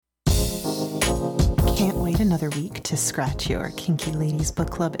Can't wait another week to scratch your Kinky Ladies Book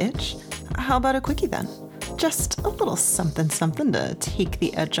Club itch? How about a quickie then? Just a little something to take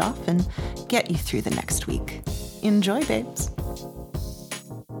the edge off and get you through the next week. Enjoy, babes.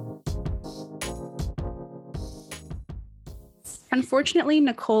 Unfortunately,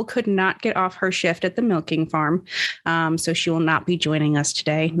 Nicole could not get off her shift at the milking farm, so she will not be joining us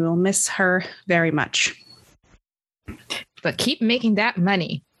today. We will miss her very much. But keep making that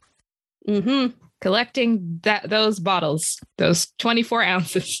money. Mm-hmm. Collecting those bottles, those 24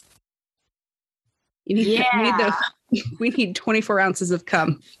 ounces. We need 24 ounces of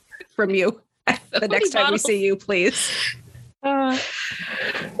cum from you the next time we see you, please. Oh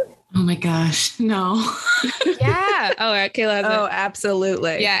my gosh, no. Yeah. Oh, Kayla. Oh,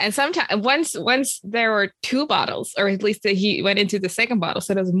 absolutely. Yeah, and sometimes once there were 2 bottles, or at least he went into the second bottle,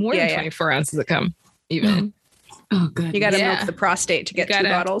 so it was more than 24 ounces of cum. Even. Oh, good. You got to milk the prostate to get 2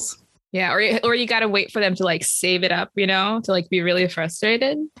 bottles. Yeah, or you got to wait for them to like save it up, to be really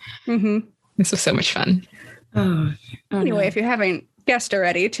frustrated. Mm-hmm. This was so much fun. Anyway, if you haven't guessed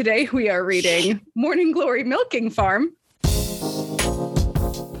already, today we are reading Morning Glory Milking Farm.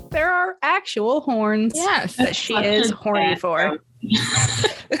 There are actual horns that she is horny for.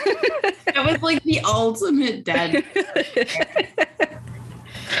 That was like the ultimate dead.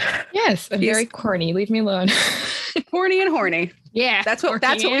 Yes, I'm very corny. Leave me alone. Corny and horny. Yeah, that's what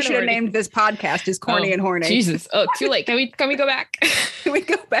we should have named this podcast. Is corny and horny. Jesus! Oh, too late. Can we go back? Can we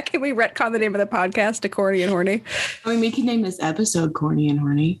go back and we retcon the name of the podcast to Corny and Horny? I mean, we can name this episode Corny and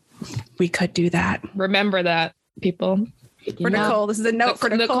Horny. We could do that. Remember that, people. For Nicole, this is a note for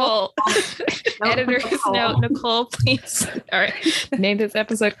Nicole. Editor's note, Nicole, please. All right, name this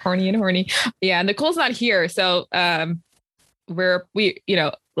episode "Corny and Horny." Yeah, Nicole's not here, so we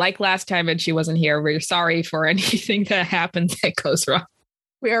like last time, and she wasn't here. We're sorry for anything that happens that goes wrong.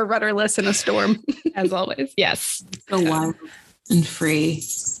 We are rudderless in a storm, as always. Yes, so wild and free.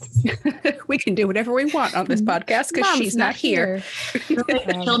 We can do whatever we want on this podcast because she's not here. We're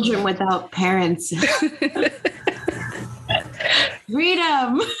like children without parents.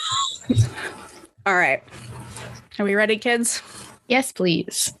 Freedom. All right. Are we ready, kids? Yes,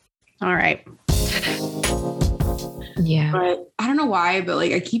 please. All right. Yeah. But I don't know why, but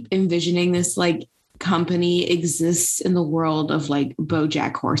like I keep envisioning this like company exists in the world of like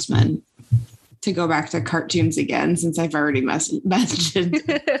BoJack Horseman. To go back to cartoons again, since I've already mentioned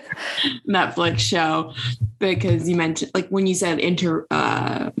Netflix show, because you mentioned like when you said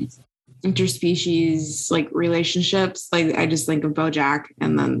interspecies like relationships, like I just think of BoJack,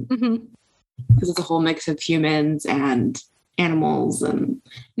 and then because it's a whole mix of humans and animals and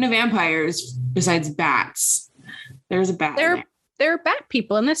vampires besides bats. There's a bat. There are bat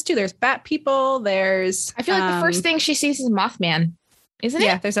people in this too. There's bat people. There's I feel like the first thing she sees is Mothman, isn't it?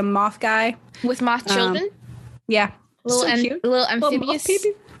 Yeah, there's a moth guy with moth children. Yeah, little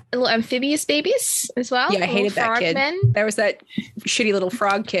amphibious babies as well. Yeah, I hated that kid. There was that shitty little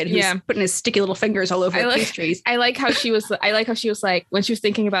frog kid who's putting his sticky little fingers all over the pastries. I like how she was like when she was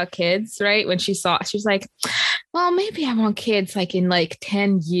thinking about kids, right? When she was like, well, maybe I want kids like in like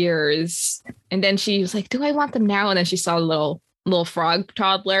 10 years. And then she was like, do I want them now? And then she saw a little frog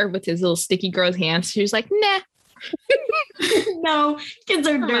toddler with his little sticky gross hands. She was like, nah. No, kids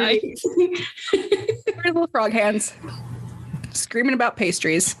are dirty. Little frog hands. Screaming about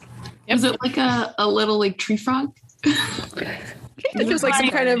pastries. Was it like a little like tree frog? It was like some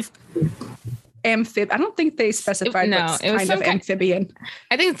kind of amphibian. I don't think they specified it was some kind of amphibian.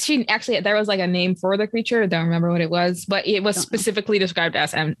 I think there was like a name for the creature. I don't remember what it was, but it was specifically described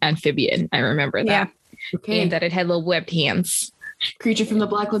as an amphibian. I remember that. Yeah. Okay. And that it had little webbed hands. Creature from the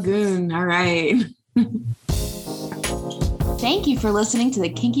Black Lagoon. All right. Thank you for listening to the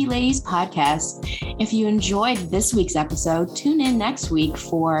Kinky Ladies podcast. If you enjoyed this week's episode, tune in next week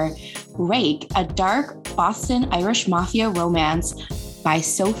for Rake, a dark Boston Irish mafia romance by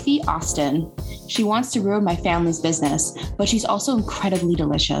Sophie Austin. She wants to ruin my family's business, but she's also incredibly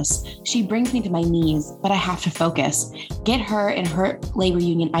delicious. She brings me to my knees, but I have to focus. Get her and her labor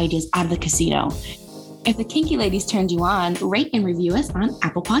union ideas out of the casino. If the Kinky Ladies turned you on, rate and review us on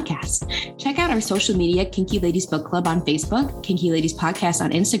Apple Podcasts. Check out our social media, Kinky Ladies Book Club on Facebook, Kinky Ladies Podcast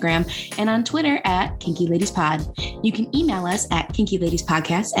on Instagram, and on Twitter at Kinky Ladies Pod. You can email us at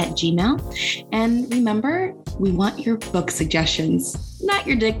kinkyladiespodcast@gmail.com. And remember, we want your book suggestions, not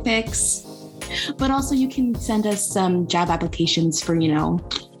your dick pics. But also you can send us some job applications for,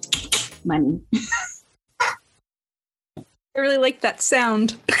 money. I really like that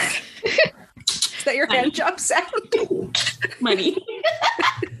sound. Is that your hand job sound? Money.